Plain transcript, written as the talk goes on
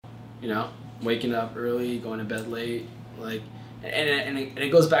you know, waking up early, going to bed late, like, and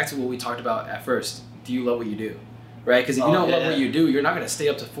it goes back to what we talked about at first. Do you love what you do, right? Because if you don't love what you do, you're not gonna stay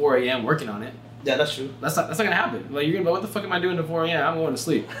up to 4 a.m. working on it. Yeah, that's true. That's not gonna happen. Like you're gonna be, what the fuck am I doing to 4 a.m.? I'm going to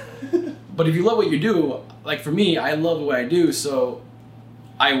sleep. But if you love what you do, like for me, I love what I do, so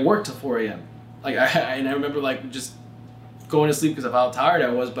I work till 4 a.m. Like I remember like just going to sleep because of how tired I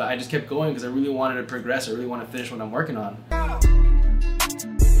was, but I just kept going because I really wanted to progress. I really want to finish what I'm working on.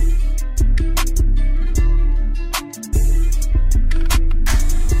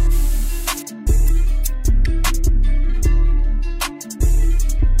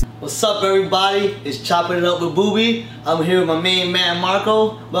 What's up, everybody? It's Chopping It Up with Booby. I'm here with my main man,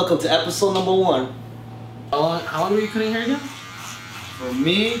 Marco. Welcome to episode number 1. How long were you cutting hair again? For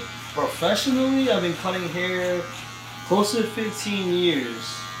me, professionally, I've been cutting hair close to 15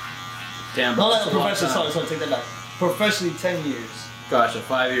 years. Damn, no, not professionally. Sorry, take that back. Professionally, 10 years. Gotcha,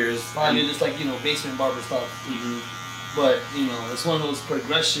 5 years. 5 years, just like, you know, basement barber stuff. But, you know, it's one of those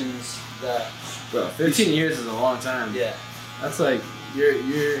progressions that... Bro, 15 years is a long time. Yeah. That's like...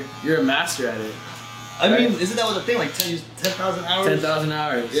 You're a master at it. I mean, isn't that what the thing, like 10,000 hours? 10,000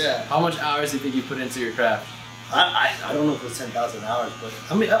 hours. Yeah. How much hours do you think you put into your craft? I don't know if it's 10,000 hours, but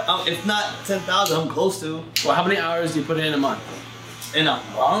I mean, if not 10,000, I'm close to. Well, how many hours do you put in a month? In a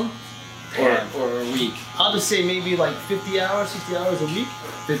month? Or a week? I'll just say maybe like 50 hours, 60 hours a week.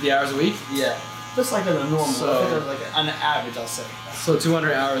 50 hours a week? Yeah. Just like on a normal, so, like on an average, I'll say. So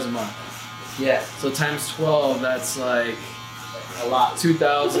 200 hours a month. Yeah. So times 12, that's like... a lot.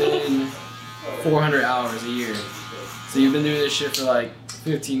 2,400 hours a year. So you've been doing this shit for like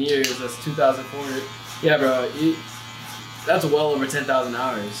 15 years. That's 2,400. Yeah, bro. That's well over 10,000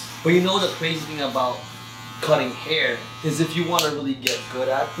 hours. But you know the crazy thing about cutting hair is if you want to really get good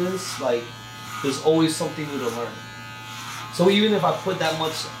at this, like, there's always something new to learn. So even if I put that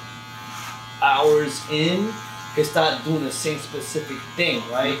much hours in, it's not doing the same specific thing,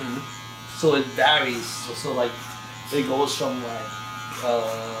 right? So it varies. So like, it goes from like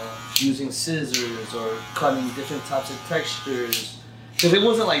using scissors or cutting different types of textures. Because it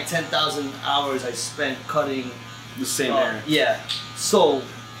wasn't like 10,000 hours I spent cutting the same hair. Yeah. So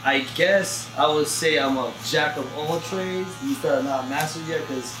I guess I would say I'm a jack of all trades instead of not a master yet,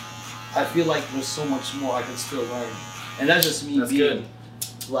 because I feel like there's so much more I can still learn. And that's just me being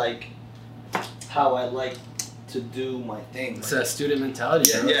like how I like to do my thing. It's that student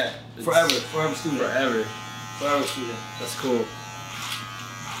mentality, bro. Yeah. Forever student. Forever student. That's cool.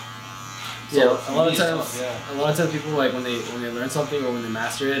 So yeah, a lot of times people, like when they learn something or when they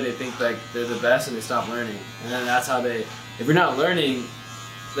master it, they think like they're the best and they stop learning. And then that's how they, if you're not learning,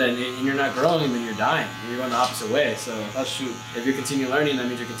 then and you're not growing, then you're dying. You're going the opposite way. So that's true. If you continue learning, that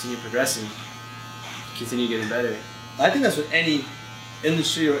means you continue progressing, continue getting better. I think that's with any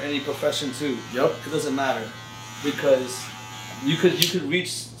industry or any profession too. Yep. It doesn't matter, because you could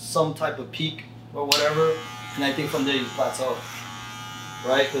reach some type of peak or whatever, and I think from there you plateau,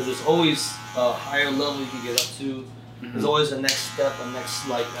 right? Because there's always a higher level you can get up to. There's always a next step, a next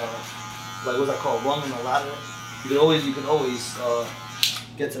like what's that called, rung on the ladder. You can always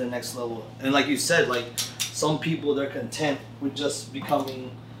get to the next level. And like you said, like some people, they're content with just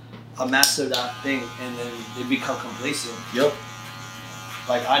becoming a master of that thing, and then they become complacent. Yep.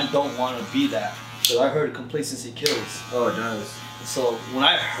 Like I don't want to be that, because I heard complacency kills. Oh, it does. So when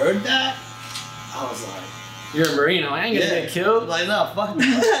I heard that, I was like, you're a Marine, I ain't gonna get killed. Like, no, fuck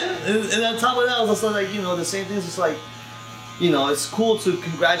that. and on top of that, I was also like, you know, the same thing is just like, you know, it's cool to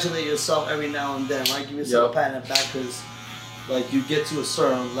congratulate yourself every now and then, like give yourself a pat on the back, because like you get to a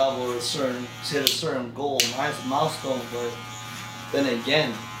certain level or hit a certain goal, milestone, but then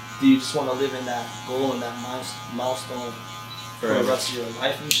again, do you just want to live in that goal and that milestone for the rest of your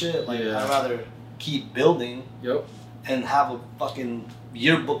life and shit? Like, I'd rather keep building and have a fucking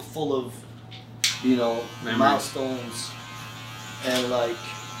yearbook full of, you know, milestones, and like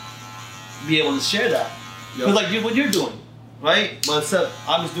be able to share that. Because like what you're doing, right? But except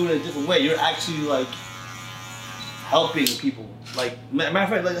I'm just doing it a different way. You're actually like helping people. Like matter of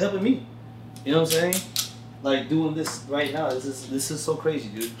fact, like helping me. You know what I'm saying? Like doing this right now. This is so crazy,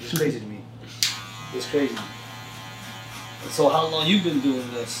 dude. It's crazy to me. It's crazy. So how long you been doing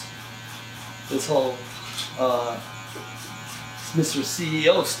this? This whole Mr.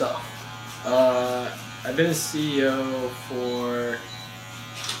 CEO stuff. I've been a CEO for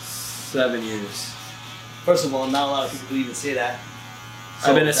 7 years. First of all, not a lot of people even say that. So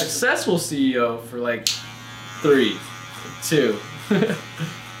I've been a successful CEO for like 3, 2. A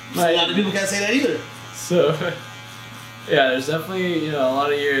lot of people can't say that either. So, yeah, there's definitely, you know, a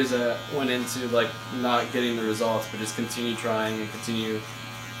lot of years that went into like not getting the results, but just continue trying and continue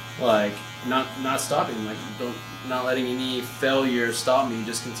like not stopping, like not letting any failure stop me.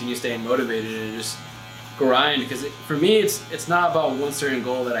 Just continue staying motivated and just grind. Because for me, it's not about one certain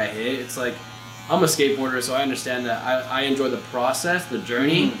goal that I hit. It's like I'm a skateboarder, so I understand that I enjoy the process, the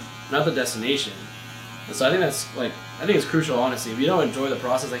journey, not the destination. And so I think it's crucial, honestly. If you don't enjoy the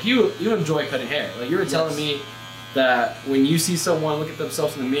process, like you enjoy cutting hair. Like you were telling me that when you see someone look at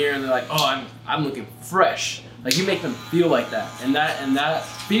themselves in the mirror and they're like, oh, I'm looking fresh. Like you make them feel like that, and that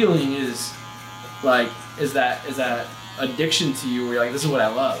feeling is that addiction to you where you're like, this is what I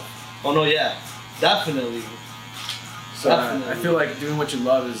love. Oh no, yeah, definitely. So I feel like doing what you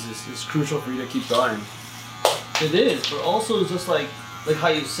love is crucial for you to keep going. It is, but also it's just like how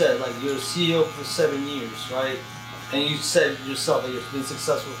you said, like you're a CEO for 7 years, right? And you said yourself that you've been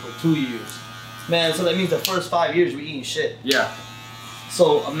successful for 2 years. Man, so that means the first 5 years you're eating shit. Yeah.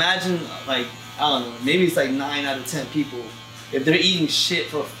 So imagine, like, I don't know, maybe it's like 9 out of 10 people, if they're eating shit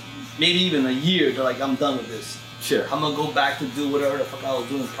for maybe even a year, they're like, I'm done with this. Sure. I'm gonna go back to do whatever the fuck I was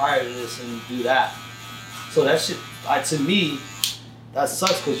doing prior to this and do that. So that shit, to me, that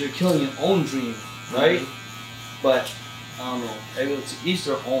sucks because you're killing your own dream, right? Mm-hmm. But I don't know, everyone to each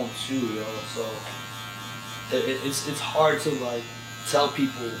their own too, yo. So it's hard to like tell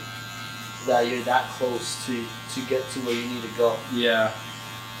people that you're that close to get to where you need to go. Yeah.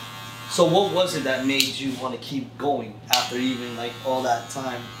 So what was it that made you want to keep going after even like all that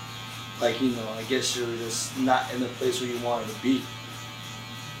time? Like, you know, I guess you're just not in the place where you wanted to be.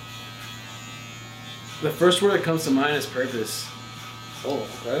 The first word that comes to mind is purpose. Oh,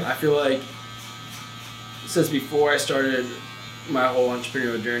 okay. I feel like since before I started my whole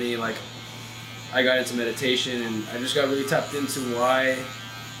entrepreneurial journey, like I got into meditation and I just got really tapped into why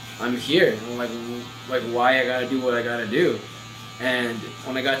I'm here and like why I gotta do what I gotta do. And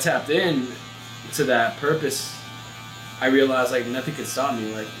when I got tapped in to that purpose, I realized like nothing could stop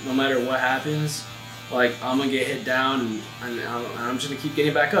me. Like no matter what happens, like I'm gonna get hit down and I'm just gonna keep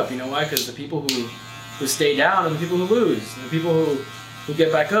getting back up. You know why? Because the people who stay down are the people who lose. And the people who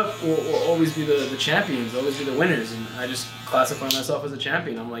get back up will always be the champions, always be the winners. And I just classify myself as a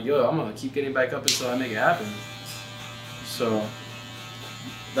champion. I'm like, yo, I'm gonna keep getting back up until I make it happen. So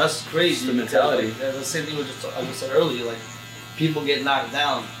that's crazy. The mentality. Like, that's the same thing I just said earlier. Like people get knocked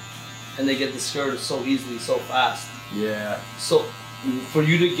down and they get discouraged so easily, so fast. Yeah. So for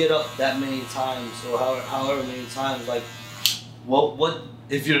you to get up that many times or however many times, like what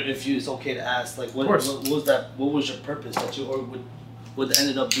if it's okay to ask, like what was that? What was your purpose that you, or what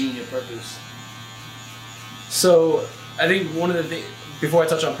ended up being your purpose? So I think one of the things, before I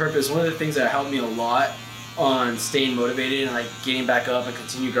touch on purpose, one of the things that helped me a lot on staying motivated and like getting back up and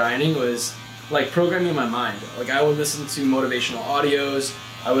continue grinding was like programming my mind. Like I would listen to motivational audios,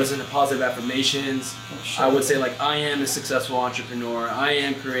 I would listen to positive affirmations. I would say like I am a successful entrepreneur, I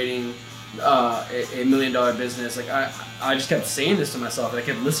am creating a $1 million business. Like I just kept saying this to myself, and I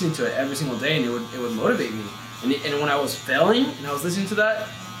kept listening to it every single day, and it would motivate me. And when I was failing and I was listening to that,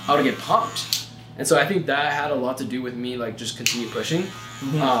 I would get pumped. And so I think that had a lot to do with me like just continue pushing.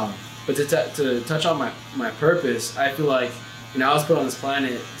 Mm-hmm. But to touch on my purpose, I feel like, you know, I was put on this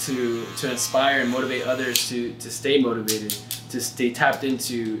planet to inspire and motivate others to stay motivated, to stay tapped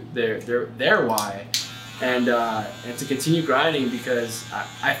into their why, and to continue grinding, because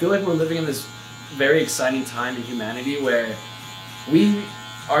I feel like we're living in this very exciting time in humanity where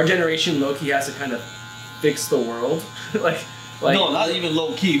our generation low-key has to kind of fix the world. like no, not even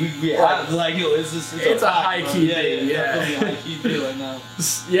low key. We have like, yo, it's a high key thing. Yeah, it's a high key thing right now.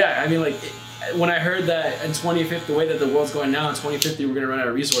 Yeah, I mean, like when I heard that in 2050, the way that the world's going now, in 2050 we're gonna run out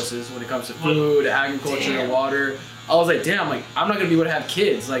of resources when it comes to food, agriculture, water. I was like, damn, like I'm not gonna be able to have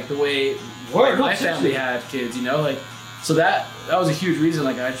kids like the way my family had kids, you know, like. So that was a huge reason.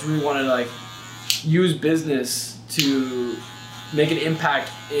 Like I just really wanted to like use business to make an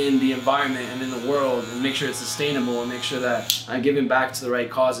impact in the environment and in the world, and make sure it's sustainable, and make sure that I'm giving back to the right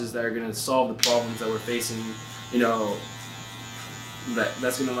causes that are going to solve the problems that we're facing, you know,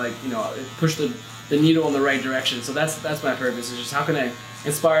 that's going to like, you know, push the needle in the right direction. So that's my purpose, is just how can I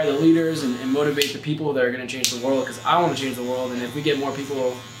inspire the leaders and motivate the people that are going to change the world, because I want to change the world. And if we get more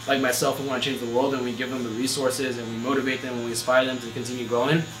people like myself who want to change the world, and we give them the resources and we motivate them and we inspire them to continue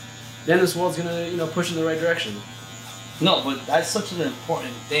growing, then this world's going to, you know, push in the right direction. No, but that's such an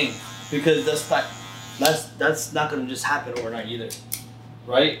important thing, because that's not gonna just happen overnight either,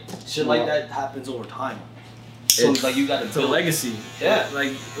 right? Shit like that happens over time. So it's like you gotta build a legacy. Yeah.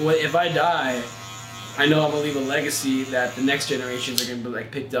 Like if I die, I know I'm gonna leave a legacy that the next generations are gonna be like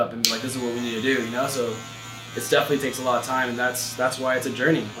picked up and be like, this is what we need to do, you know? So it definitely takes a lot of time, and that's why it's a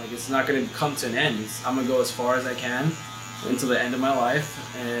journey. Like it's not gonna come to an end. I'm gonna go as far as I can until the end of my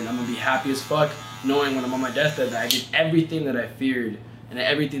life, and happy as fuck knowing when I'm on my deathbed that I did everything that I feared and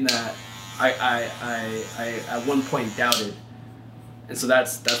everything that I at one point doubted. And so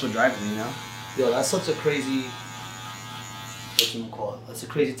that's what drives me, you know? Yo, that's such a crazy, what you call it? That's a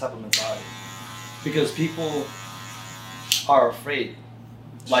crazy type of mentality. Because people are afraid,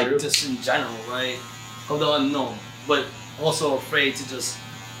 like True. just in general, right? Of the unknown, but also afraid to just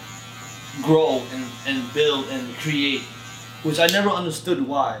grow and build and create, which I never understood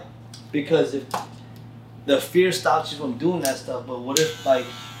why. Because if the fear stops you from doing that stuff, but what if like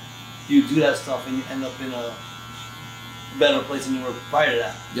you do that stuff and you end up in a better place than you were prior to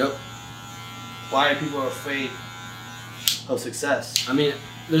that? Yep. Why are people afraid of success? I mean,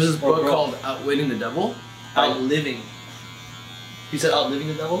 there's this book growth. called Outwitting the Devil. Outliving. You said outliving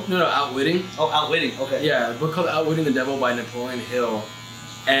the devil? No, Outwitting. Oh, outwitting. Okay. Yeah, a book called Outwitting the Devil by Napoleon Hill.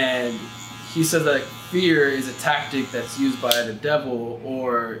 And he says that fear is a tactic that's used by the devil,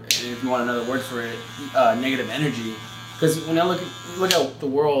 or if you want another word for it, negative energy. Because when I look at the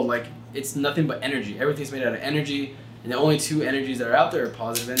world, like, it's nothing but energy. Everything's made out of energy, and the only two energies that are out there are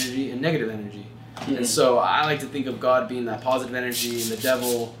positive energy and negative energy. Mm-hmm. And so I like to think of God being that positive energy and the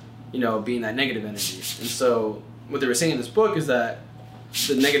devil, being that negative energy. And so what they were saying in this book is that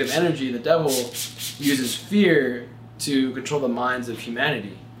the negative energy, the devil, uses fear to control the minds of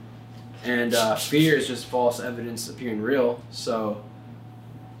humanity. And fear is just false evidence appearing real. So,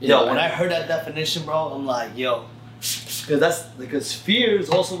 when I heard that definition, bro, I'm like, because fear is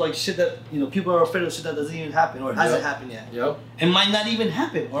also like shit that people are afraid of shit that doesn't even happen or hasn't happened yet. Yep. It might not even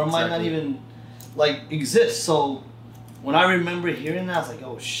happen or it might not even like exist. So when I remember hearing that, I was like,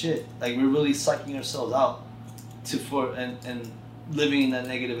 oh shit, like we're really sucking ourselves out and living in that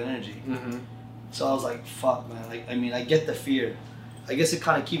negative energy. Mm-hmm. So I was like, fuck, man. Like, I mean, I get the fear. I guess it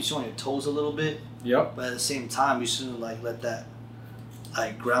kind of keeps you on your toes a little bit. Yep. But at the same time, you shouldn't like let that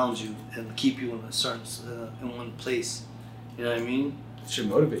like ground you and keep you in a certain in one place. You know what I mean? It should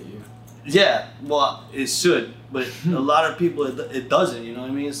motivate you. Yeah. Well, it should, but a lot of people it doesn't. You know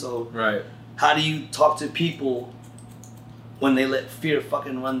what I mean? So Right. how do you talk to people when they let fear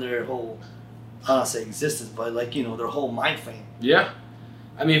fucking run their whole, I don't want to say existence, but like their whole mind frame? Yeah.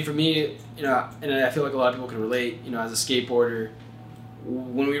 I mean, for me, and I feel like a lot of people can relate, as a skateboarder,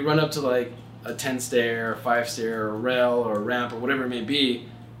 when we run up to like a 10 stair or 5 stair or a rail or a ramp or whatever it may be,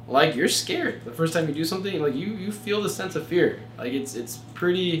 like you're scared. The first time you do something, like you feel the sense of fear. Like it's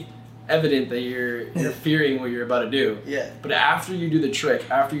pretty evident that you're fearing what you're about to do. Yeah. But after you do the trick,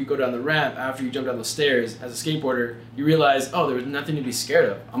 after you go down the ramp, after you jump down the stairs, as a skateboarder, you realize, oh, there was nothing to be scared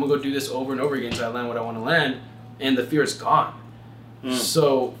of. I'm gonna go do this over and over again until I land what I want to land, and the fear is gone.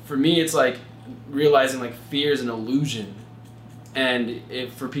 So for me, it's like realizing like fear is an illusion. And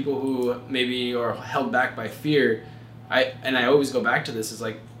if for people who maybe are held back by fear, I always go back to this, is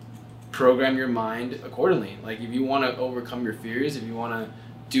like program your mind accordingly. Like if you want to overcome your fears, if you want to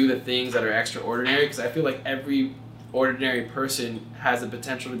do the things that are extraordinary, because I feel like every ordinary person has the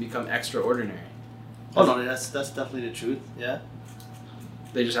potential to become extraordinary. Oh no, that's definitely the truth. Yeah.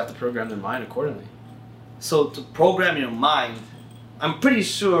 They just have to program their mind accordingly. So to program your mind, I'm pretty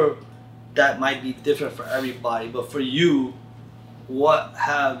sure that might be different for everybody, but for you, what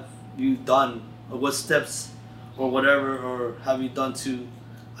have you done, or what steps or whatever, or have you done to,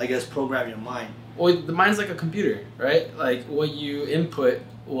 I guess, program your mind? Well, the mind's like a computer, right? Like what you input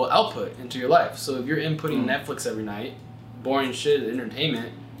will output into your life. So if you're inputting Netflix every night, boring shit,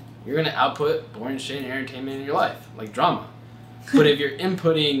 entertainment, you're gonna output boring shit and entertainment in your life, like drama. But if you're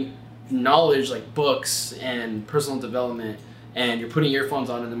inputting knowledge like books and personal development, and you're putting earphones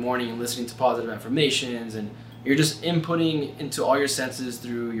on in the morning and listening to positive affirmations, and you're just inputting into all your senses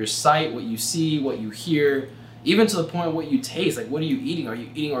through your sight, what you see, what you hear, even to the point of what you taste. Like, what are you eating? Are you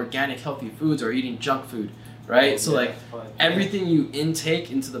eating organic, healthy foods, or are you eating junk food, right? So like everything you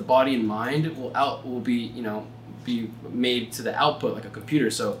intake into the body and mind will be made to the output like a computer.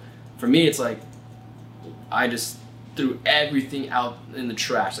 So for me, it's like I just threw everything out in the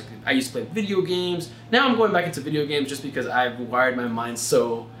trash. Like I used to play video games. Now I'm going back into video games just because I've wired my mind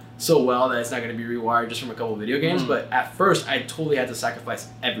so well that it's not going to be rewired just from a couple of video games. But at first, I totally had to sacrifice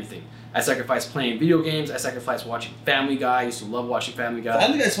everything. I sacrificed playing video games. I sacrificed watching Family Guy. I used to love watching Family Guy.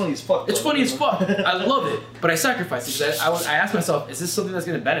 Family Guy's funny as fuck. It's funny as fuck. I love it. But I sacrificed it because I asked myself, is this something that's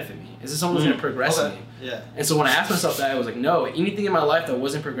going to benefit me? Is this something that's going to progress me? Yeah. And so when I asked myself that, I was like, no, anything in my life that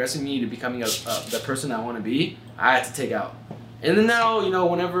wasn't progressing me to becoming the person I want to be, I had to take out. And then now,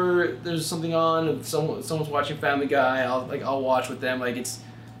 whenever there's something on, if someone's watching Family Guy, I'll watch with them. Like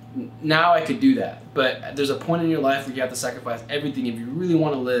now I could do that. But there's a point in your life where you have to sacrifice everything if you really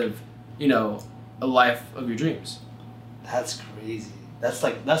want to live, a life of your dreams. That's crazy. that's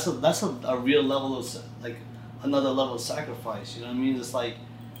a real level of like another level of sacrifice. You know what I mean? It's like,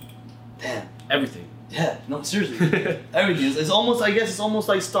 damn. Everything. Yeah. No, seriously. Everything. It's almost. I guess it's almost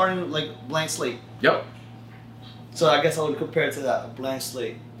like starting like blank slate. Yep. So I guess I would compare it to that, a blank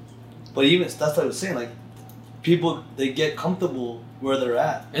slate. But even that's what I was saying. Like, people, they get comfortable where they're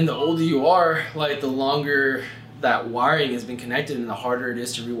at. And the older you are, like the longer that wiring has been connected, and the harder it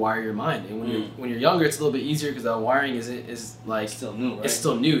is to rewire your mind. And when you're younger, it's a little bit easier because that wiring is like still new, right? It's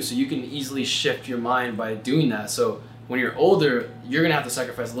still new, so you can easily shift your mind by doing that. So when you're older, you're gonna have to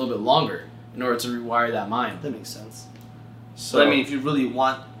sacrifice a little bit longer in order to rewire that mind. That makes sense. So but I mean, if you really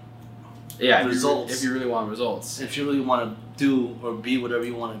want results, if you really want results, if you really want to do or be whatever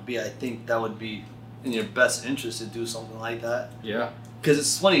you want to be, I think that would be in your best interest to do something like that. Yeah. Because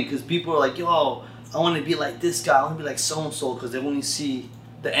it's funny, because people are like, yo, I want to be like this guy, I want to be like so-and-so, because they only see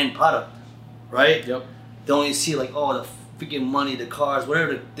the end product, right? Yep. They only see like, oh, the freaking money, the cars,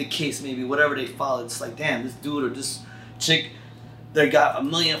 whatever the case may be, whatever they follow. It's like, damn, this dude or this chick, they got 1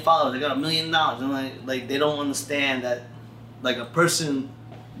 million followers, they got $1 million. And like they don't understand that like a person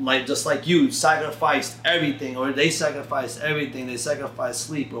like just like you sacrificed everything, or they sacrificed everything, they sacrificed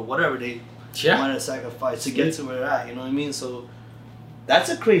sleep or whatever they want to sacrifice to get to where they're at, you know what I mean? So that's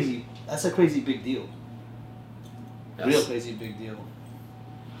a crazy big deal. Yes. Real crazy big deal.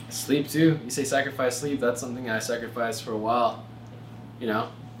 Sleep too. You say sacrifice sleep, that's something I sacrificed for a while. You know,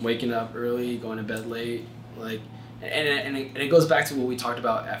 waking up early, going to bed late, like, and it goes back to what we talked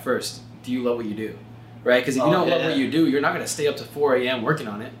about at first. Do you love what you do? Right? Because if you don't love what you do, you're not going to stay up to 4 a.m. working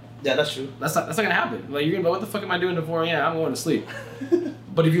on it. Yeah, that's true. That's not going to happen. Like, you're going to be like, what the fuck am I doing to 4 a.m.? I'm going to sleep.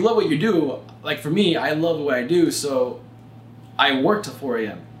 But if you love what you do, like for me, I love what I do, so I work till 4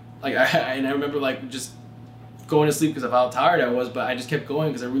 a.m. Like, I remember like just going to sleep because of how tired I was, but I just kept going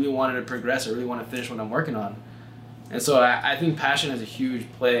because I really wanted to progress. I really want to finish what I'm working on. And so I think passion has a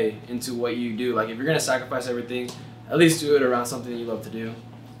huge play into what you do. Like, if you're going to sacrifice everything, at least do it around something that you love to do.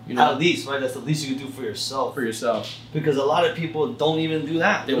 You know? At least, right? That's the least you can do for yourself. For yourself. Because a lot of people don't even do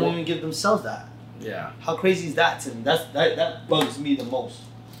that. They don't even give themselves that. Yeah. How crazy is that to me? That bugs me the most.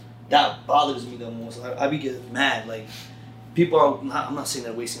 That bothers me the most. I be getting mad. Like, people are, I'm not saying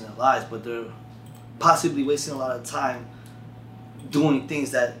they're wasting their lives, but they're possibly wasting a lot of time doing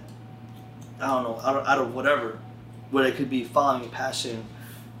things that, I don't know, out of whatever, where they could be following passion,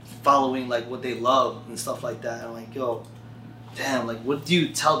 following like what they love and stuff like that. And I'm like, yo, damn, like, what do you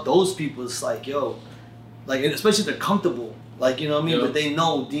tell those people? It's like, yo, like, especially if they're comfortable, like, you know what I mean? Yep. But they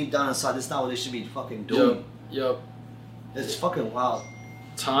know deep down inside that's not what they should be fucking doing. Yep. It's fucking wild.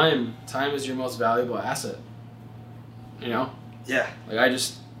 Time is your most valuable asset. You know? Yeah. Like, I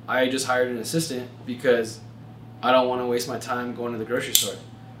just hired an assistant because I don't want to waste my time going to the grocery store.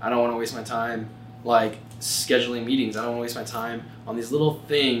 I don't want to waste my time, like, scheduling meetings. I don't want to waste my time on these little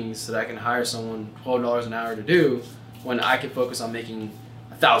things that I can hire someone $12 an hour to do when I can focus on making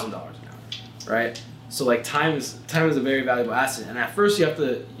 $1,000 an hour, right? So like time is a very valuable asset, and at first you have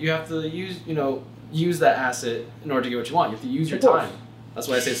to use that asset in order to get what you want. You have to use your time. That's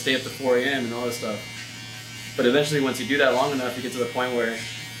why I say stay up to 4 a.m. and all this stuff. But eventually, once you do that long enough, you get to the point where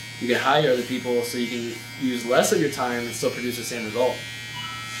you can hire other people so you can use less of your time and still produce the same result.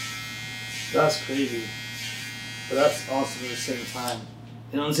 That's crazy, but that's awesome at the same time.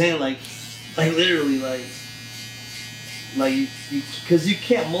 You know what I'm saying? Like literally, because you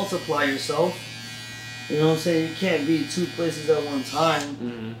can't multiply yourself. You know what I'm saying? You can't be 2 places at one time.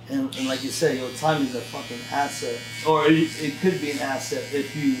 Mm-hmm. And like you said, your time is a fucking asset. Or it could be an asset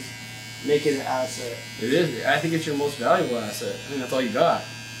if you make it an asset. It is. I think it's your most valuable asset. I think that's all you got.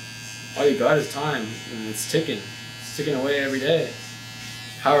 All you got is time, and it's ticking. It's ticking away every day.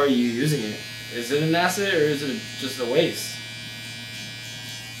 How are you using it? Is it an asset or is it just a waste?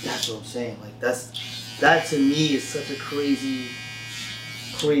 That's what I'm saying. Like, that to me is such a crazy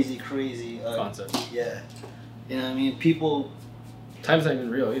concept. Yeah. You know what I mean? People... Time's not even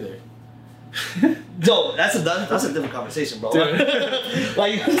real either. No, that's a different conversation, bro.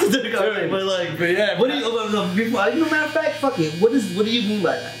 Like, that's a different conversation. But yeah. What do you... matter of fact, fuck it. What do you mean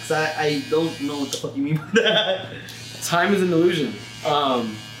by that? Because I don't know what the fuck you mean by that. Time is an illusion.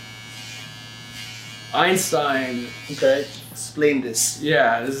 Einstein... Okay. Explain this.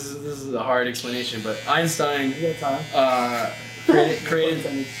 Yeah, this is a hard explanation, but Einstein... created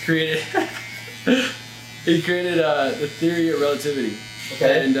he created the theory of relativity.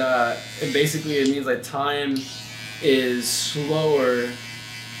 Okay. And basically it means like time is slower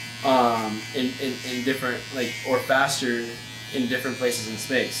in different, like, or faster in different places in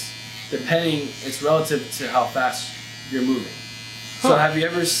space. Depending, it's relative to how fast you're moving. So have you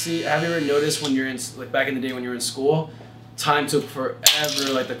ever noticed when you're in, like, back in the day when you were in school, time took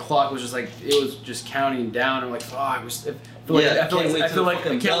forever. Like the clock was just like it was just counting down. I'm like, oh, I feel like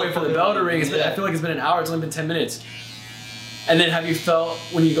I can't wait for the bell to ring. I feel like it's been an hour. It's only been 10 minutes. And then have you felt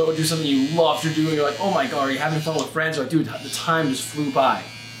when you go do something you love to do and you're like, oh my god, are you having fun with friends? You're like, dude, the time just flew by.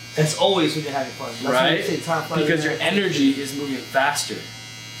 It's always when you're having fun. That's right? When you say time flies because your energy is moving faster.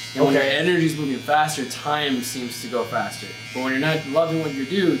 And when your energy is moving faster, time seems to go faster. But when you're not loving what you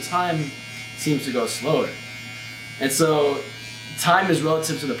do, time seems to go slower. And so, time is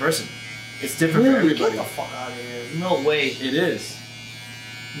relative to the person. It's different for everybody. Get the fuck out of here. No way. It is.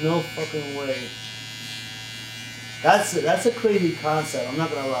 No fucking way. That's a crazy concept, I'm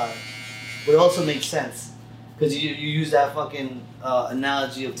not gonna lie. But it also makes sense. Because you use that fucking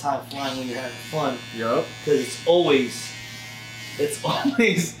analogy of time flying when you're having fun. Yup. Because it's always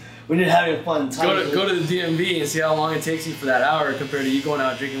when you're having fun. Go to the DMV and see how long it takes you for that hour compared to you going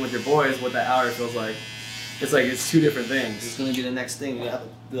out drinking with your boys, what that hour feels like. It's two different things. It's gonna be the next thing. We have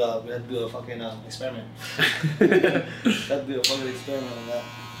to do a fucking experiment. We have to do a fucking experiment on that.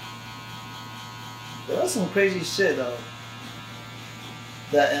 There was some crazy shit though.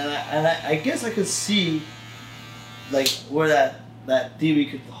 I guess I could see like where that theory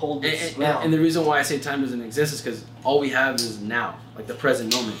could hold its ground. And the reason why I say time doesn't exist is because all we have is now, like the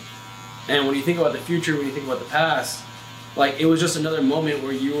present moment. And when you think about the future, when you think about the past, like it was just another moment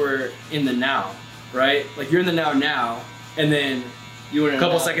where you were in the now, right? Like you're in the now, and then a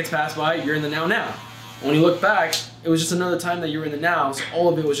couple seconds pass by, you're in the now. When you look back, it was just another time that you were in the now, so all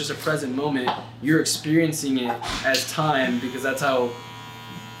of it was just a present moment. You're experiencing it as time because that's how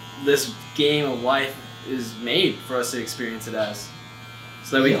this game of life is made for us to experience it as.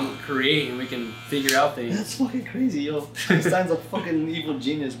 So that we can create and we can figure out things. That's fucking crazy, yo. Einstein's a fucking evil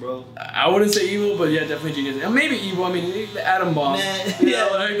genius, bro. I wouldn't say evil, but yeah, definitely genius. Maybe evil. I mean, the atom bomb. Man, like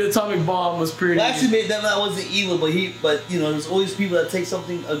the atomic bomb was pretty. Well, actually, made that wasn't evil, but you know, there's always people that take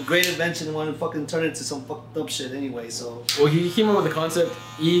a great invention and want to fucking turn it into some fucked up shit anyway. So. Well, he came up with the concept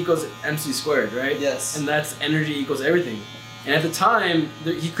E equals MC squared, right? Yes. And that's energy equals everything. And at the time,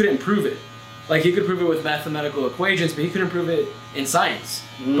 he couldn't prove it. Like he could prove it with mathematical equations, but he couldn't prove it in science.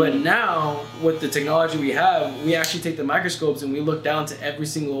 But now, with the technology we have, we actually take the microscopes and we look down to every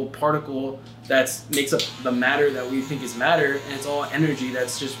single particle that makes up the matter that we think is matter, and it's all energy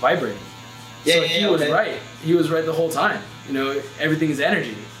that's just vibrating. So he was right. He was right the whole time. You know, everything is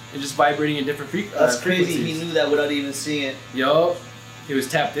energy. It's just vibrating in different frequencies. That's crazy. He knew that without even seeing it. Yup. He was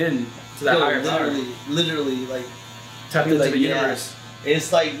tapped in to that higher power. Literally, like tapped into the universe.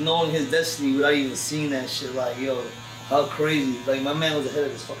 It's like knowing his destiny without even seeing that shit. Like, yo, how crazy! Like my man was ahead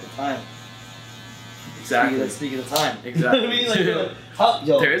of his fucking time. Exactly. Speaking of time. Exactly. You know what I mean? Like,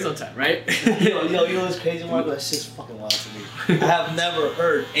 yo, there is no time, right? yo, you know what's crazy, Marco? That shit's fucking wild to me. I have never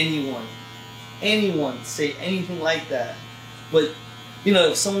heard anyone say anything like that. But you know,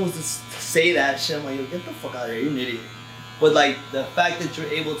 if someone was to say that shit, I'm like, yo, get the fuck out of here, you're an idiot. But like the fact that you're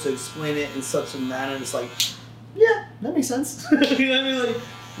able to explain it in such a manner, it's like. Yeah, that makes sense. You know what I mean? Like,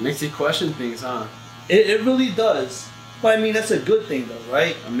 makes you question things, huh? It really does. But I mean, that's a good thing, though,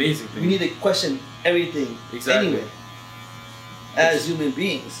 right? Amazing thing. We need to question everything. Exactly. Anyway, as human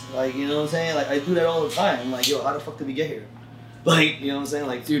beings, like, you know what I'm saying? Like, I do that all the time. I'm like, yo, how the fuck did we get here? Like, you know what I'm saying?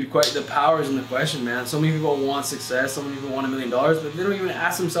 Like, dude, the power is in the question, man. So many people want success. So many people want $1 million, but they don't even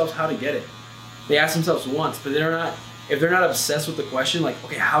ask themselves how to get it. They ask themselves once, but they're not. If they're not obsessed with the question, like,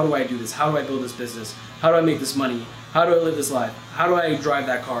 okay, how do I do this? How do I build this business? How do I make this money? How do I live this life? How do I drive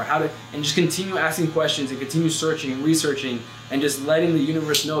that car? And just continue asking questions and continue searching and researching and just letting the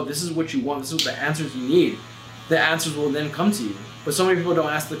universe know this is what you want, this is the answers you need. The answers will then come to you. But so many people don't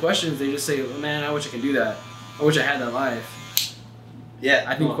ask the questions, they just say, oh, man, I wish I could do that. I wish I had that life. Yeah,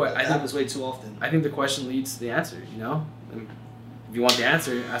 I think that happens way too often. I think the question leads to the answer, you know? And if you want the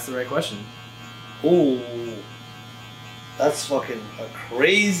answer, ask the right question. Ooh. That's fucking a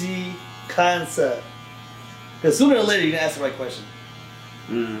crazy concept. Because sooner or later, you're going to ask the right question.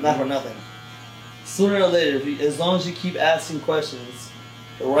 Not for nothing. Sooner or later, as long as you keep asking questions,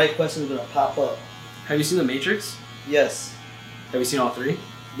 the right question is going to pop up. Have you seen The Matrix? Yes. Have you seen all 3?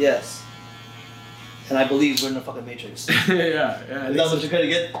 Yes. And I believe we're in the fucking Matrix. yeah. Is that what you're going to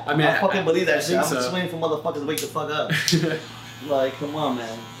get? I mean, I fucking believe that shit. I'm so. just waiting for motherfuckers to wake the fuck up. Like, come on,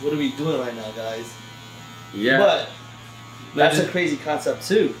 man. What are we doing right now, guys? Yeah. But that's a crazy concept,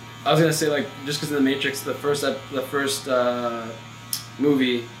 too. I was gonna say, like, just because in the Matrix, the first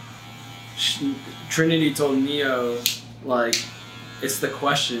movie, Trinity told Neo, like, it's the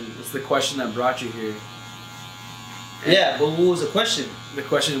question that brought you here. And yeah, but what was the question? The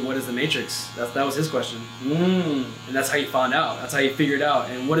question, what is the Matrix? That was his question. And that's how he found out. That's how he figured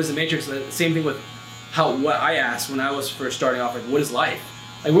out. And what is the Matrix? Same thing with what I asked when I was first starting off, like, what is life?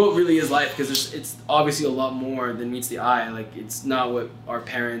 Like, what really is life? Because it's obviously a lot more than meets the eye. Like, it's not what our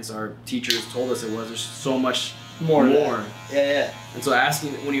parents, our teachers told us it was. There's so much more. Yeah. And so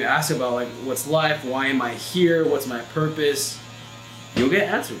when you ask about, like, what's life? Why am I here? What's my purpose? You'll get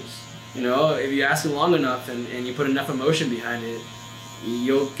answers. You know, if you ask it long enough and you put enough emotion behind it,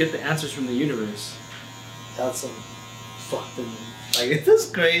 you'll get the answers from the universe. That's some fucking, like, it's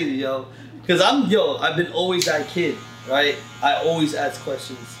just crazy, yo. Because I've been always that kid, right? I always ask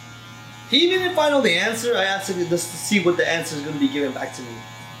questions. Even if I know the answer, I ask it just to see what the answer is going to be given back to me.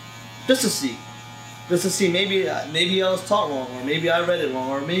 Just to see. Maybe I was taught wrong, or maybe I read it wrong,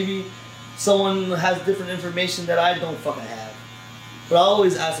 or maybe someone has different information that I don't fucking have. But I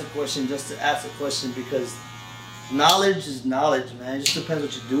always ask a question just to ask a question, because knowledge is knowledge, man. It just depends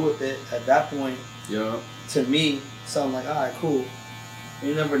what you do with it. At that point, to me, so I'm like, alright, cool.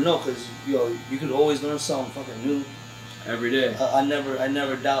 You never know, because you could always learn something fucking new every day. I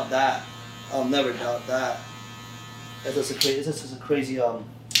never doubt that. I'll never doubt that. It's just a crazy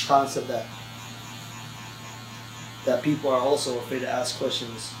concept that people are also afraid to ask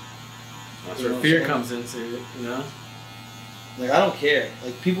questions. That's where fear comes into it, you know. Like, I don't care.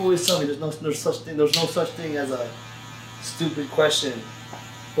 Like, people always tell me there's no such thing as a stupid question.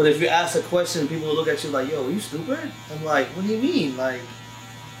 But if you ask a question, people will look at you like, yo, are you stupid? I'm like, what do you mean? Like,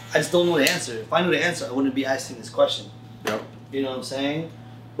 I just don't know the answer. If I knew the answer, I wouldn't be asking this question. Yep. You know what I'm saying?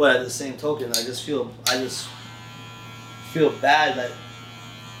 But at the same token, I just feel bad that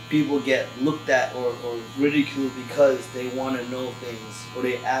people get looked at or ridiculed because they want to know things or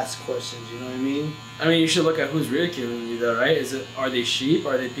they ask questions. You know what I mean? I mean, you should look at who's ridiculing you, though, right? Are they sheep?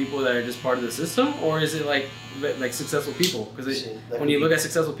 Are they people that are just part of the system, or is it like successful people? Because when you look at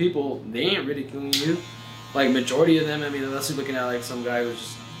successful people, they ain't ridiculing you. Like, majority of them, I mean, unless you're looking at like some guy who's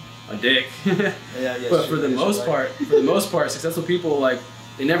just a dick. But for the most part, successful people, like,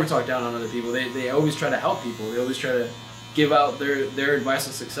 they never talk down on other people. They always try to help people. They always try to give out their advice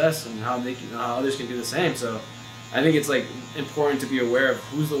on success and how others can do the same. So I think it's like important to be aware of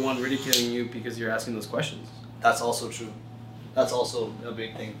who's the one ridiculing you because you're asking those questions. That's also true. That's also a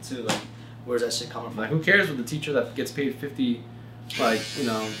big thing too. Like, where's that shit coming from? Like, who cares what the teacher that gets paid $1,000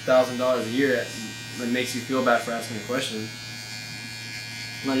 a year that makes you feel bad for asking a question?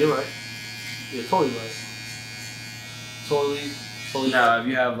 No, you're right. You're totally right. Totally. Now, if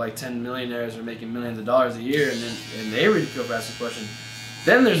you have like 10 millionaires who are making millions of dollars a year and they ridicule for asking a question,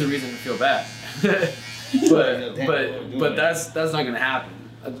 then there's a reason to feel bad. but that's not gonna happen.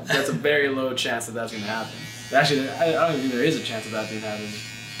 That's a very low chance that that's gonna happen. Actually, I don't even think there is a chance of that being happening.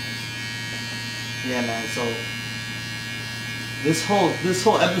 Yeah, man. So this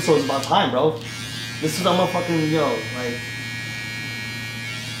whole episode is about time, bro. This is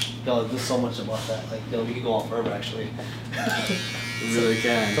there's so much about that. Like, yo, we could go on forever, actually. We really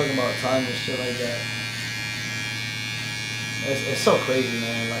can. Talking about time and shit like that. It's so crazy,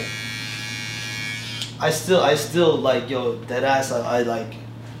 man. Like, I still like, yo, dead ass.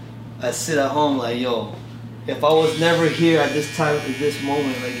 I sit at home like, yo, if I was never here at this time, at this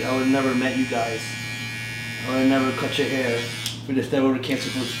moment, like, I would have never met you guys. I would have never cut your hair. If this never came to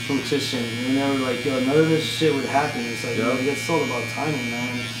fruition, you never, like, yo, none of this shit would happen. It's like, yo, it's all about timing,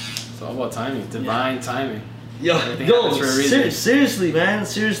 man. It's all about timing, divine timing. Yo, seriously, man,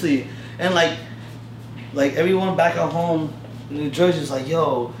 seriously. And like everyone back at home in New Jersey is like,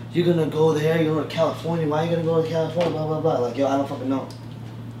 yo, you're gonna go there, you're going to California, why are you gonna go to California, blah, blah, blah. Like, yo, I don't fucking know.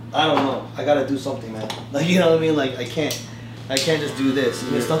 I don't know. I gotta do something, man. Like, you know what I mean? Like, I can't just do this.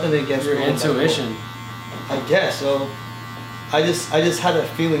 There's nothing against your intuition. I guess, so. I just had a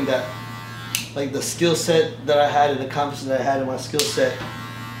feeling that, like, the skill set that I had and the confidence that I had in my skill set,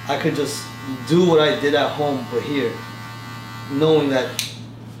 I could just do what I did at home, but here, knowing that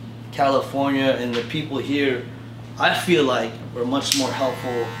California and the people here, I feel like we're much more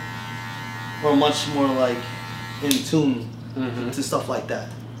helpful, or much more like in tune to stuff like that.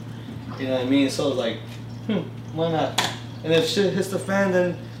 You know what I mean? So it's like, why not? And if shit hits the fan,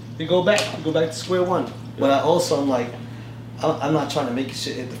 then you go back to square one. But I'm like, I'm not trying to make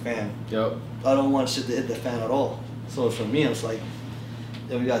shit hit the fan. Yep. I don't want shit to hit the fan at all. So for me, it's like,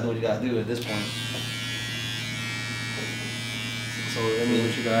 then we gotta do what you gotta do at this point. So I mean,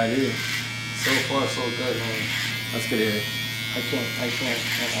 what you gotta do. So far, so good, man. That's good to hear. I can't.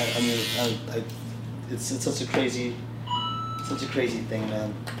 I mean, it's such a crazy thing,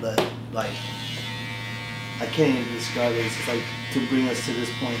 man. That, like, I can't even describe it. It's just like to bring us to this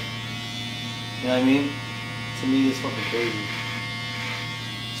point. You know what I mean? To me, it's fucking crazy.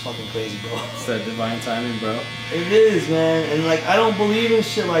 It's fucking crazy, bro. It's that divine timing, bro. It is, man. And like, I don't believe in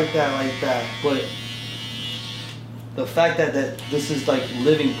shit like that, but the fact that this is like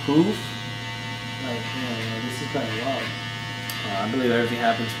living proof, like, this is kind of wild. I believe everything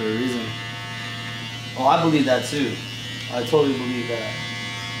happens for a reason. Oh, I believe that too. I totally believe that.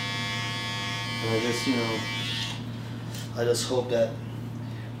 And I just, I just hope that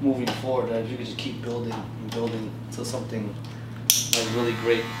moving forward, that we could just keep building and building till something like really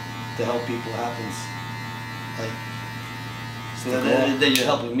great to help people happens. Like, so then you're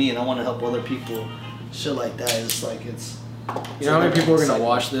helping me, and I want to help other people. Shit like that. It's like it's. You know how many people are gonna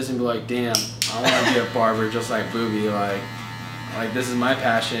watch this and be like, "Damn, I want to be a barber just like Booby. Like this is my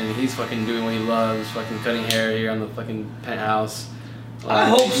passion. He's fucking doing what he loves, fucking cutting hair here on the fucking penthouse. I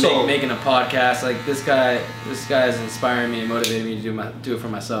hope so. Making a podcast. Like this guy is inspiring me and motivating me to do it for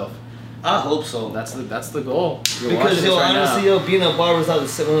myself. I hope so. That's the goal. Because honestly, being a barber is not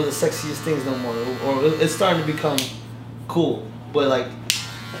one of the sexiest things no more. Or it's starting to become cool. But like,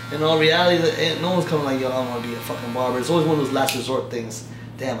 in all reality, no one's coming like, yo, I want to be a fucking barber. It's always one of those last resort things.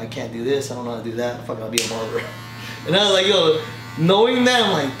 Damn, I can't do this. I don't know how to do that. Fuck, I'll be a barber. And I was like, yo, knowing that,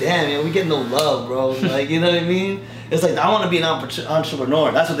 I'm like, damn, man, we get no love, bro. Like, you know what I mean? It's like, I want to be an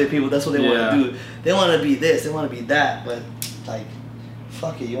entrepreneur. That's what they want to do. They want to be this. They want to be that. But like,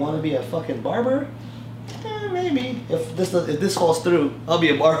 fuck it. You want to be a fucking barber? Maybe. If this falls through, I'll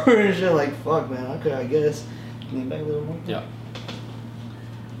be a barber and shit. Like, fuck, man. Okay, I guess. Can you back a little more? Yeah.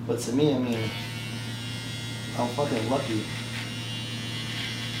 But to me, I mean, I'm fucking lucky.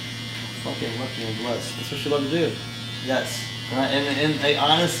 Fucking lucky and blessed. That's what you love to do. Yes. And like,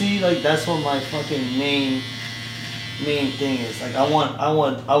 honestly, like, that's what my fucking main thing is. Like, I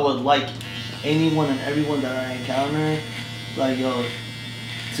would like anyone and everyone that I encounter, like, yo,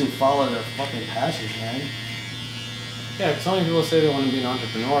 to follow their fucking passions, man. Yeah, because so many people say they want to be an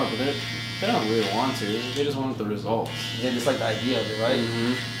entrepreneur, but they don't really want to. They just want the results. They just like the idea of it, right?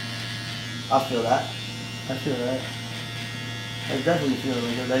 Mm-hmm. I feel that. I definitely feel it.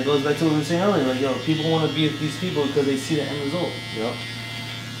 Like, that goes back to what we were saying earlier. Like, yo, people want to be with these people because they see the end result. Yep.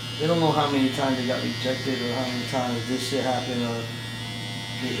 They don't know how many times they got rejected or how many times this shit happened or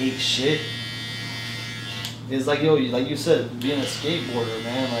they ate shit. It's like, yo, like you said, being a skateboarder,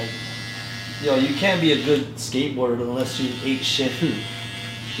 man, like, yo, you can't be a good skateboarder unless you ate shit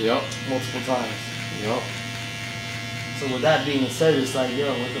Yep. multiple times. Yep. So with that being said, it's like, yo,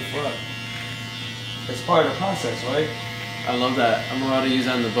 what the fuck? It's part of the process, right? I love that. I'm about to use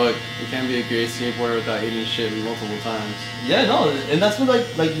that in the book. You can't be a great skateboarder without eating shit multiple times. Yeah, no, and that's what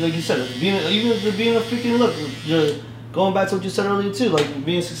like you said, being a freaking look. You're going back to what you said earlier too, like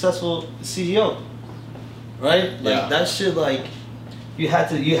being a successful CEO, right? Like Yeah. that shit, like you had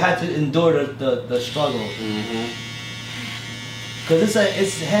to endure the struggle. Mm-hmm. Cause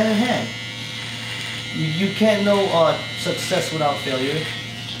it's hand in hand. You can't know success without failure,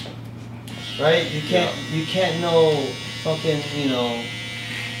 right? You can't know fucking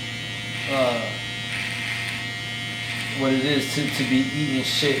what it is to be eating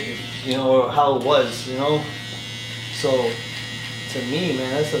shit, or how it was, So to me,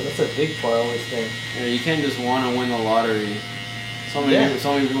 man, that's a big part. I always think. Yeah, you can't just want to win the lottery. So many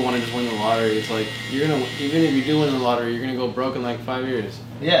people want to just win the lottery. It's like even if you do win the lottery, you're gonna go broke in like 5 years.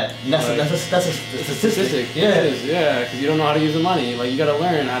 Yeah, and that's a statistic. Yeah, it is. Yeah, because you don't know how to use the money. Like you gotta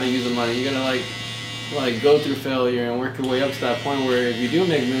learn how to use the money. You gotta like go through failure and work your way up to that point where if you do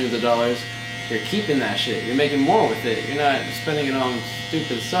make millions of dollars, you're keeping that shit. You're making more with it. You're not spending it on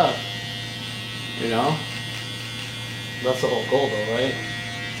stupid stuff. That's the whole goal, though, right?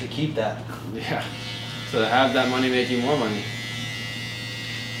 To keep that. Yeah. To have that money make you more money.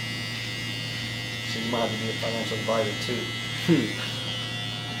 So you might have to be a financial advisor too.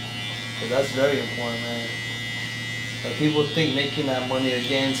 But that's very important, man. Like people think making that money or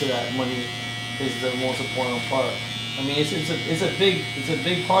getting to that money is the most important part. I mean, it's a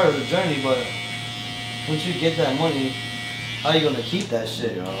big part of the journey, but once you get that money, how are you gonna keep that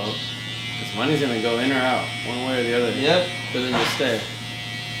shit? This money's gonna go in or out, one way or the other. Yep. It doesn't just stay.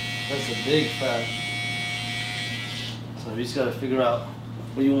 That's a big fact. So you just gotta figure out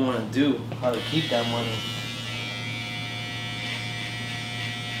what you want to do, how to keep that money.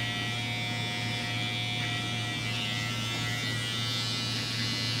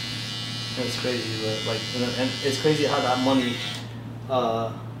 It's crazy, but and it's crazy how that money,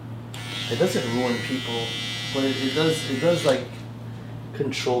 it doesn't ruin people, but it does like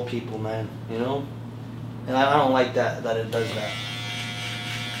control people, man. And I don't like that it does that.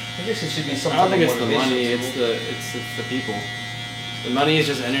 I guess it should be something. I don't think it's the money. It's the people. The money is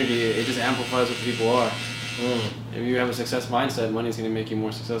just energy. It just amplifies what people are. If you have a success mindset, money's gonna make you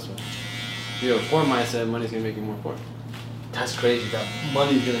more successful. If you have a poor mindset, money's gonna make you more poor. That's crazy. That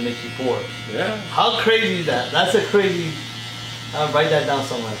money's gonna make you poor. Yeah. How crazy is that? That's a crazy. I'll write that down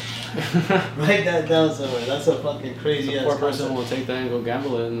somewhere. Write that down somewhere. That's a fucking crazy. A poor person will take that and go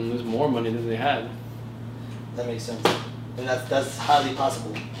gamble it and lose more money than they had. That makes sense, and that's highly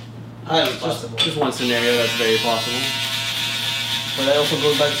possible. Highly possible. Just one scenario that's very possible. But that also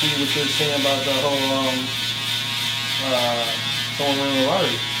goes back to what you were saying about the whole someone winning the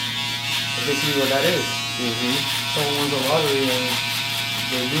lottery. That's basically what that is. Mm-hmm. Someone wins the lottery and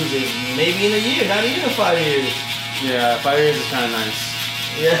they lose it. Maybe in a year, not even 5 years. Yeah, 5 years is kind of nice.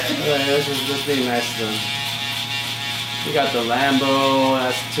 Yeah. That's just being nice to them. You got the Lambo,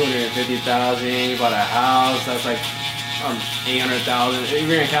 that's $250,000. You bought a house, that's like $800,000. If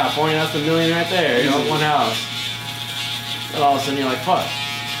you're in California, that's $1 million right there. You know, one house. And all of a sudden you're like, fuck.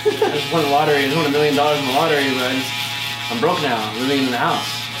 I just won the lottery. I just won $1 million in the lottery, but I'm broke now, living in the house.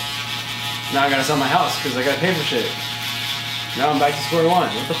 Now I gotta sell my house because I gotta pay for shit. Now I'm back to square one.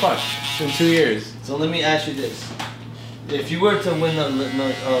 What the fuck? It's been 2 years. So let me ask you this: if you were to win $1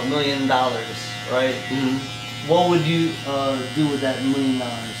 million, right? Mm-hmm. What would you do with that $1 million?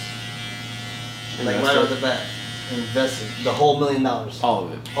 Like right off the bat, invest it, the whole $1 million. All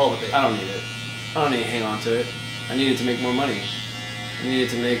of it. All of it. I don't need it. I don't need to hang on to it. I need it to make more money. I need it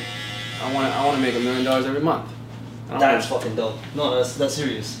to make. I want to make $1 million every month. That's fucking dope. No, that's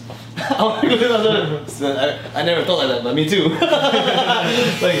serious. I never thought like that, but me too.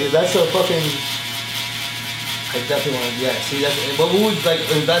 Like that's a fucking. I definitely want to. Yeah. See, that's. But who would like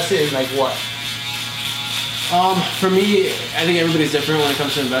invest it in like what? For me, I think everybody's different when it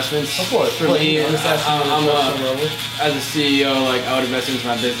comes to investments. Of course. For me, as a CEO, like I would invest into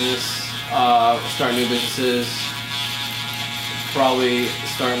my business, start new businesses, probably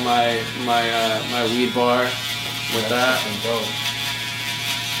start my weed bar with that. So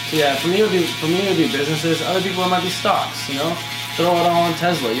yeah, for me it would be businesses. Other people it might be stocks. You know, throw it all on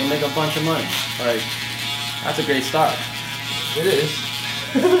Tesla, you'll make a bunch of money. Like that's a great stock. It is.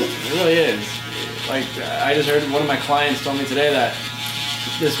 It really is. Like, I just heard one of my clients told me today that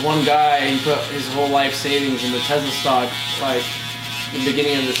this one guy, he put his whole life savings in the Tesla stock, like, the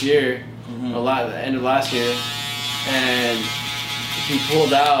beginning of this year, the end of last year, and he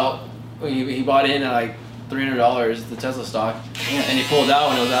pulled out, he bought in at like $300, the Tesla stock, and he pulled out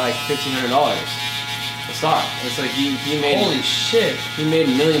when it was at like $1,500, the stock. It's like, he made... Holy shit. He made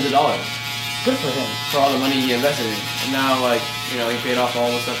millions of dollars. Good for him. For all the money he invested in. And now, like, you know, he paid off all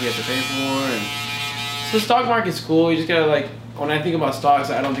the stuff he had to pay for, and... So the stock market's cool. You just gotta like, when I think about stocks,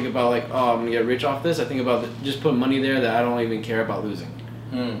 I don't think about like, oh, I'm gonna get rich off this. I think about just put money there that I don't even care about losing.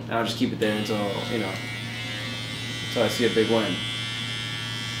 And I'll just keep it there until, you know, until I see a big win.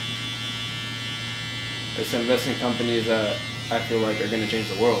 There's some investing companies that I feel like are gonna change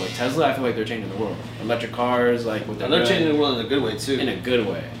the world. Like Tesla, I feel like they're changing the world. Electric cars, like what they're changing the world in a good way too. In a good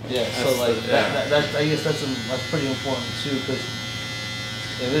way. Yeah. So like that I guess that's pretty important too, because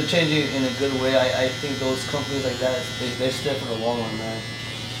if they're changing in a good way, I think those companies like that, they're there for the long run, man.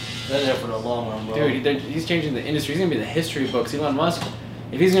 They're there for the long run, bro. Dude, he's changing the industry. He's gonna be in the history books. Elon Musk,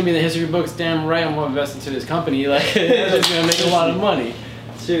 if he's gonna be in the history books, damn right I'm gonna invest into this company. Like, it's gonna make a lot of money.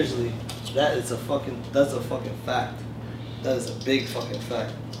 Seriously, that's a fucking fact. That is a big fucking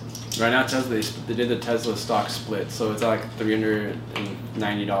fact. Right now, Tesla, they did the Tesla stock split, so it's like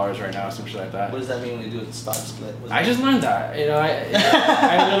 $390 right now, some shit like that. What does that mean when they do a stock split? I just learned that. You know,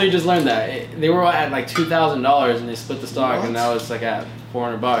 I really just learned that. They were at like $2,000 and they split the stock, and now it's like at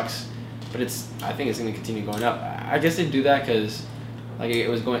 $400. But I think it's gonna continue going up. I guess they do that because like it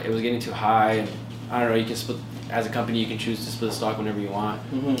was getting too high, and I don't know. You can split as a company. You can choose to split the stock whenever you want.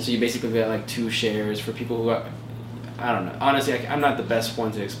 So you basically get like 2 shares for people who. I don't know. Honestly, I'm not the best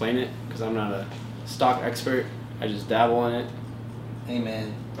one to explain it because I'm not a stock expert. I just dabble in it. Hey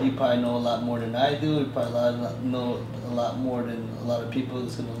man, you probably know a lot more than I do. You probably know a lot more than a lot of people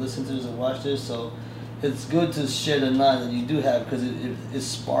that's gonna listen to this and watch this. So it's good to share the knowledge that you do have because it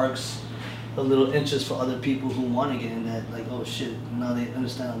sparks a little interest for other people who want to get in that. Like, oh shit, now they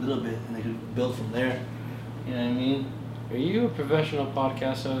understand a little bit and they can build from there. You know what I mean? Are you a professional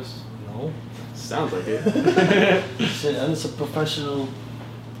podcast host? No. Sounds like it. Shit, I'm just a professional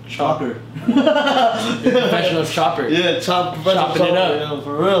chopper. Professional chopper. Yeah, chopping it up. You know,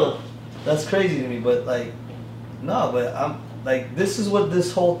 for real. That's crazy to me, but like, no, but I'm like, this is what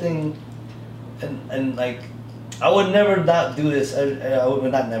this whole thing, and like, I would never not do this. I would I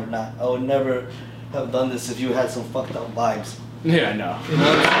would never have done this if you had some fucked up vibes. Yeah, I know. You know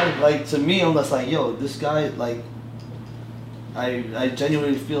what I'm saying? Like, to me, I'm just like, yo, this guy, like, I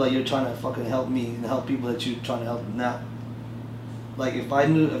genuinely feel like you're trying to fucking help me and help people that you're trying to help now. Like, if I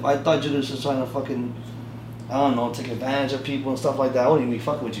thought you were just trying to fucking, I don't know, take advantage of people and stuff like that, I wouldn't even be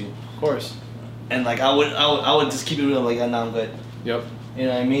fucking with you. Of course. And like I would just keep it real, like nah, I'm good. Yep. You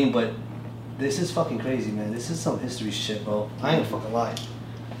know what I mean? But this is fucking crazy, man. This is some history shit, bro. I ain't fucking lying.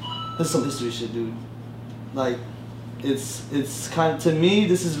 This is some history shit, dude. Like, it's kind of, to me,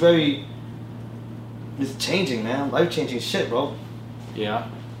 this is very, it's changing, man. Life-changing shit, bro. Yeah.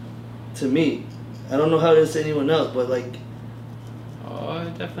 To me. I don't know how it is to anyone else, but like, oh,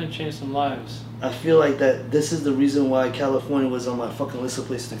 it definitely changed some lives. I feel like that this is the reason why California was on my fucking list of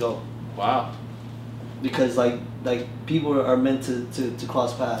places to go. Wow. Because like people are meant to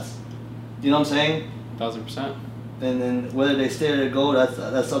cross paths. You know what I'm saying? 1000%. And then whether they stay or go,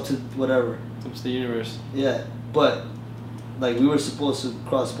 that's up to whatever. It's up to the universe. Yeah, but like we were supposed to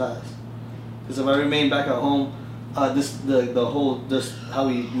cross paths. Because if I remained back at home, the whole just how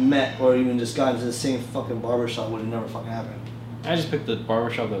we met or even just got into the same fucking barbershop would have never fucking happened. I just picked the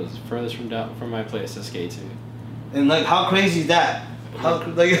barbershop that was furthest from my place to skate to. And like, how crazy is that? How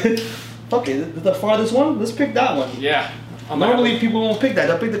like, okay, the farthest one. Let's pick that one. Yeah. Normally people won't pick that.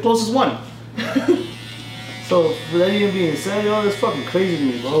 They'll pick the closest one. So for that even being said, yo, that's fucking crazy to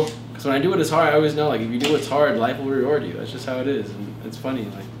me, bro. Because when I do what is hard, I always know, like, if you do what's hard, life will reward you. That's just how it is, and it's funny,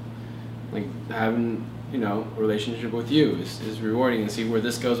 like having, you know, a relationship with you is rewarding, and see where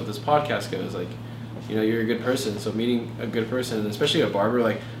this goes, what this podcast goes, like. You know, you're a good person, so meeting a good person, and especially a barber,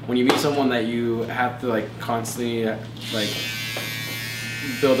 like, when you meet someone that you have to, like, constantly, like,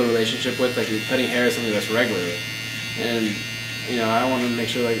 build a relationship with, like, cutting hair is something that's regular, and, you know, I want to make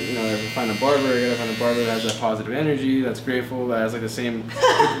sure, like, you know, if I find a barber, I gotta find a barber that has that positive energy, that's grateful, that has, like, the same,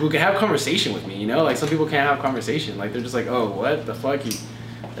 who can have conversation with me, you know? Like, some people can't have conversation, like, they're just like, oh, what the fuck,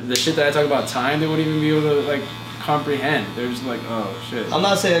 the shit that I talk about time, they wouldn't even be able to, like, comprehend. They're just like, oh, shit. I'm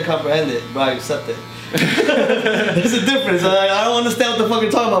not saying I comprehend it, but I accept it. There's a difference. I don't understand what the fuck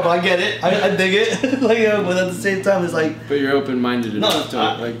you're talking about, but I get it. I dig it. Like, but at the same time, it's like. But you're open-minded enough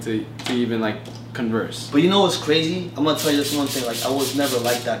to even like converse. But you know what's crazy? I'm gonna tell you this one thing. Like, I was never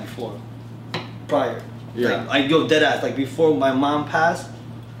like that before. Prior. Yeah. Like, I go dead ass. Like, before my mom passed,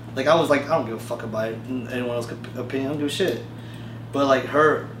 like, I was like, I don't give a fuck about it. Anyone else's opinion. I don't give a shit. But like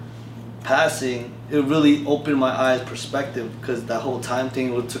her passing, it really opened my eyes perspective, because that whole time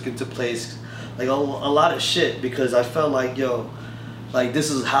thing took into place. Like a lot of shit, because I felt like, yo, like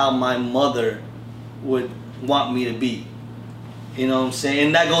this is how my mother would want me to be. You know what I'm saying?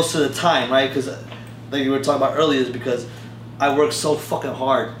 And that goes to the time, right? Because like you were talking about earlier, is because I worked so fucking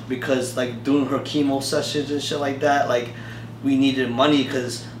hard, because like doing her chemo sessions and shit like that, like we needed money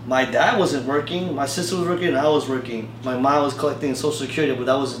because my dad wasn't working, my sister was working, and I was working. My mom was collecting Social Security, but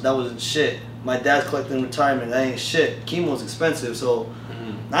that wasn't shit. My dad's collecting retirement, that ain't shit. Chemo's expensive, so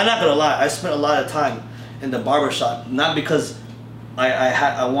I'm not gonna lie, I spent a lot of time in the barbershop, not because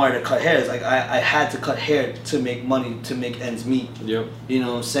I wanted to cut hair. Like I had to cut hair to make money, to make ends meet. Yep. You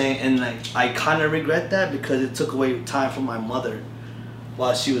know what I'm saying? And like I kind of regret that, because it took away time from my mother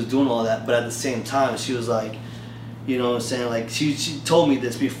while she was doing all that. But at the same time, she was like, you know what I'm saying? Like she told me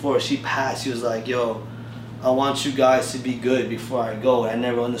this before she passed. She was like, yo, I want you guys to be good before I go. And I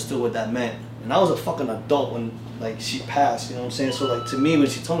never understood what that meant. And I was a fucking adult when like she passed, you know what I'm saying? So like to me, when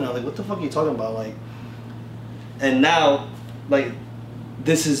she told me, I was like, what the fuck are you talking about? Like, and now, like,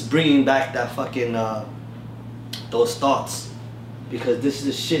 this is bringing back that fucking those thoughts, because this is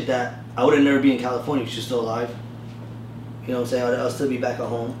the shit that I would have never been in California if she's still alive. You know what I'm saying? I'll still be back at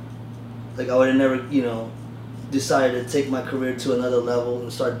home. Like I would have never, you know, decided to take my career to another level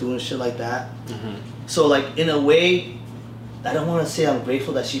and start doing shit like that. Mm-hmm. So like in a way, I don't want to say I'm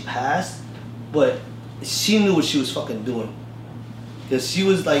grateful that she passed, but she knew what she was fucking doing. Because she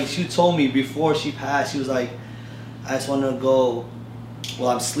was like, she told me before she passed, she was like, I just want to go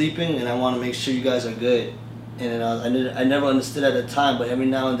while I'm sleeping, and I want to make sure you guys are good. And I never understood at the time, but every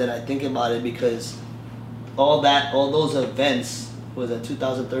now and then I think about it, because all those events was at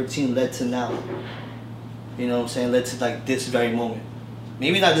 2013 led to now. You know what I'm saying? Led to like this very moment.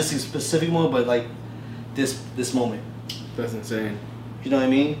 Maybe not this specific moment, but like this moment. That's insane. You know what I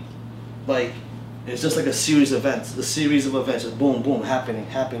mean? Like, it's just like a series of events. Just boom, boom, happening.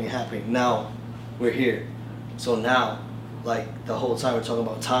 Now, we're here. So now, like, the whole time we're talking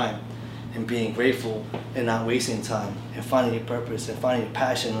about time and being grateful and not wasting time and finding your purpose and finding your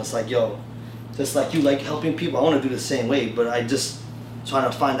passion. And it's like, yo, just like you like helping people, I want to do the same way, but I just trying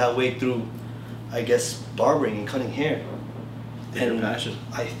to find that way through, I guess, barbering and cutting hair. And your passion.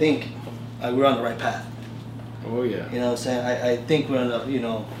 I think we're on the right path. Oh yeah. You know what I'm saying? I think we're on the, you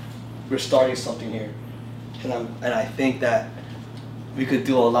know, we're starting something here, and I think that we could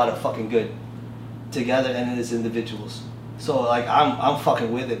do a lot of fucking good together and as individuals. So like I'm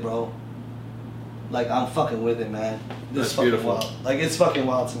fucking with it, bro. like I'm fucking with it, man. This That's fucking beautiful. wild. Like it's fucking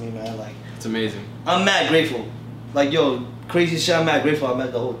wild to me, man. Like It's amazing. I'm mad grateful. Like yo, crazy shit. I'm mad grateful. I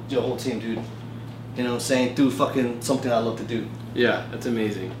met your whole team, dude. You know what I'm saying? Through fucking something I love to do. Yeah, that's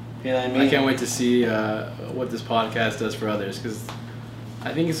amazing. You know what I mean? I can't wait to see what this podcast does for others, because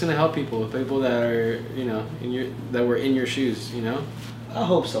I think it's gonna help people that are, you know, that were in your shoes, you know. I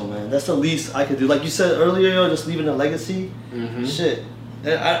hope so, man. That's the least I could do. Like you said earlier, yo, just leaving a legacy. Mm-hmm. Shit.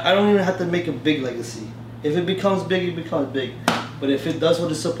 I don't even have to make a big legacy. If it becomes big, it becomes big. But if it does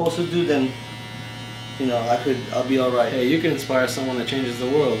what it's supposed to do, then, you know, I'll be alright. Hey, you can inspire someone that changes the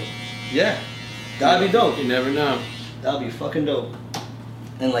world. Yeah. That'd be dope. You never know. That'd be fucking dope.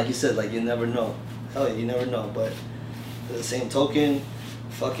 And like you said, like you never know. Hell yeah, you never know. But at the same token,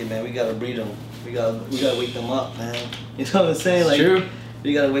 fuck it, man. We gotta breed them. We gotta wake them up, man. You know what I'm saying? It's like, true.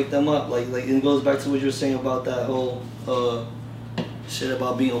 We gotta wake them up. Like it goes back to what you were saying about that whole shit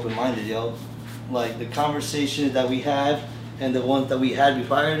about being open-minded, yo. Like the conversations that we have and the ones that we had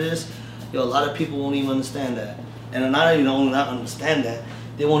prior to this, yo, a lot of people won't even understand that. And not even only not understand that,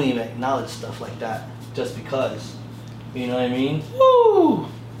 they won't even acknowledge stuff like that just because. You know what I mean? Woo!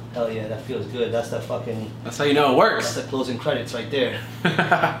 Hell yeah, that feels good. That's that fucking. That's how you know it That's works. the closing credits right there.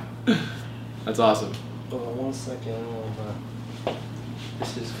 That's awesome. Hold on 1 second.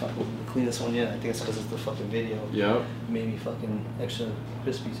 This is fucking the cleanest one yet. I think it's because it's the fucking video. Yep. Made me fucking extra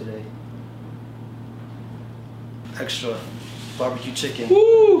crispy today. Extra barbecue chicken.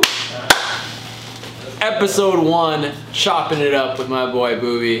 Woo! Episode 1, chopping it up with my boy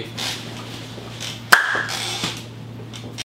Boobie.